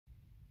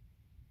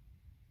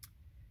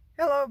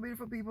Hello,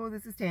 beautiful people.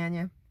 This is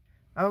Tanya.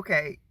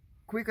 Okay,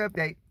 quick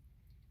update.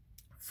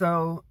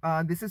 So,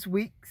 this is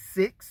week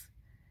 6,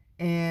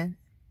 and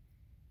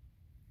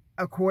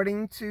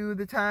according to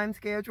the time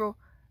schedule,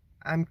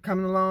 I'm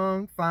coming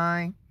along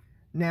fine.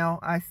 Now,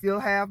 I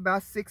still have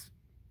about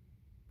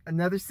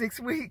another 6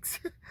 weeks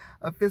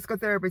of physical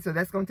therapy, so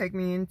that's going to take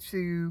me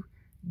into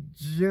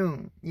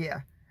June.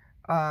 Yeah.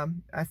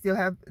 I still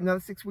have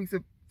another 6 weeks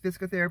of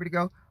physical therapy to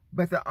go,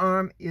 but the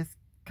arm is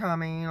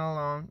coming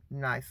along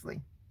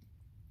nicely.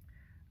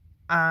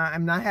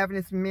 I'm not having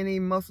as many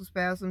muscle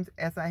spasms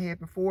as I had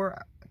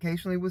before.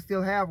 Occasionally we'll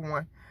still have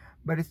one,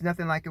 but it's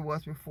nothing like it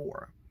was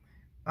before.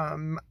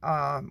 I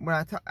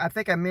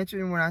think I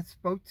mentioned when I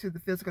spoke to the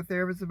physical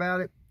therapist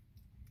about it,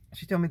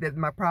 she told me that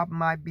my problem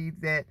might be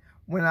that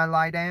when I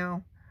lie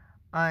down,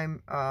 my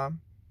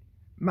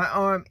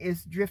arm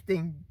is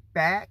drifting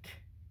back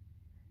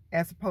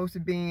as opposed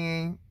to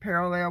being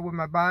parallel with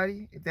my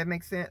body, if that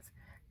makes sense.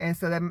 And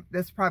so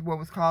that's probably what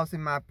was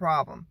causing my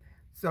problem.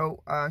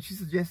 So she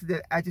suggested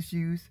that I just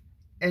use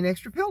an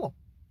extra pillow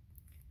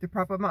to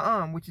prop up my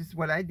arm, which is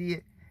what I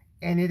did,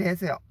 and it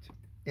has helped.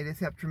 It has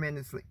helped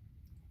tremendously.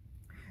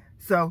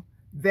 So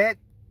that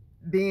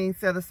being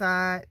set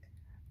aside,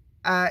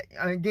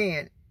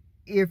 again,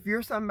 if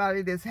you're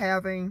somebody that's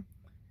having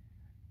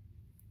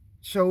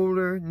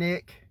shoulder,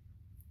 neck,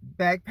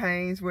 back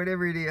pains,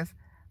 whatever it is,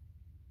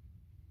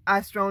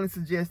 I strongly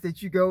suggest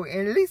that you go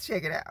and at least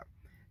check it out.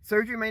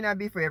 Surgery may not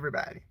be for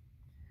everybody,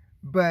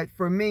 but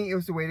for me, it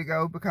was the way to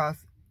go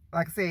because,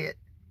 like I said,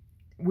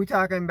 we're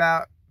talking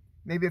about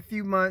maybe a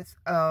few months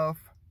of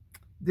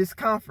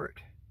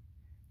discomfort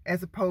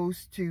as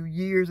opposed to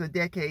years or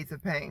decades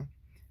of pain.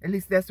 At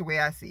least that's the way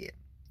I see it.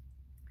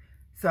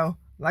 So,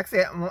 like I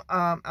said,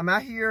 I'm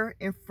out here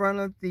in front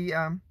of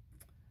the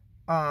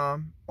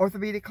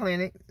orthopedic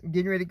clinic,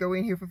 getting ready to go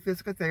in here for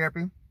physical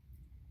therapy.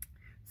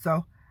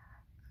 So,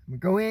 I'm going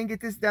to go in and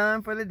get this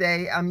done for the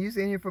day. I'm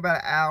usually in here for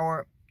about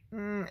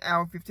an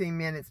hour, 15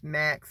 minutes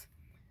max.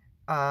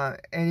 And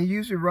it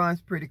usually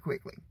runs pretty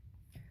quickly.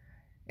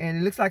 And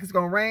it looks like it's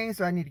going to rain,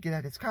 so I need to get out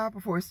of this car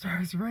before it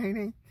starts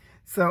raining.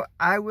 So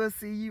I will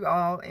see you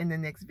all in the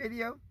next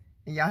video,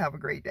 and y'all have a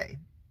great day.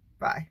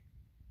 Bye.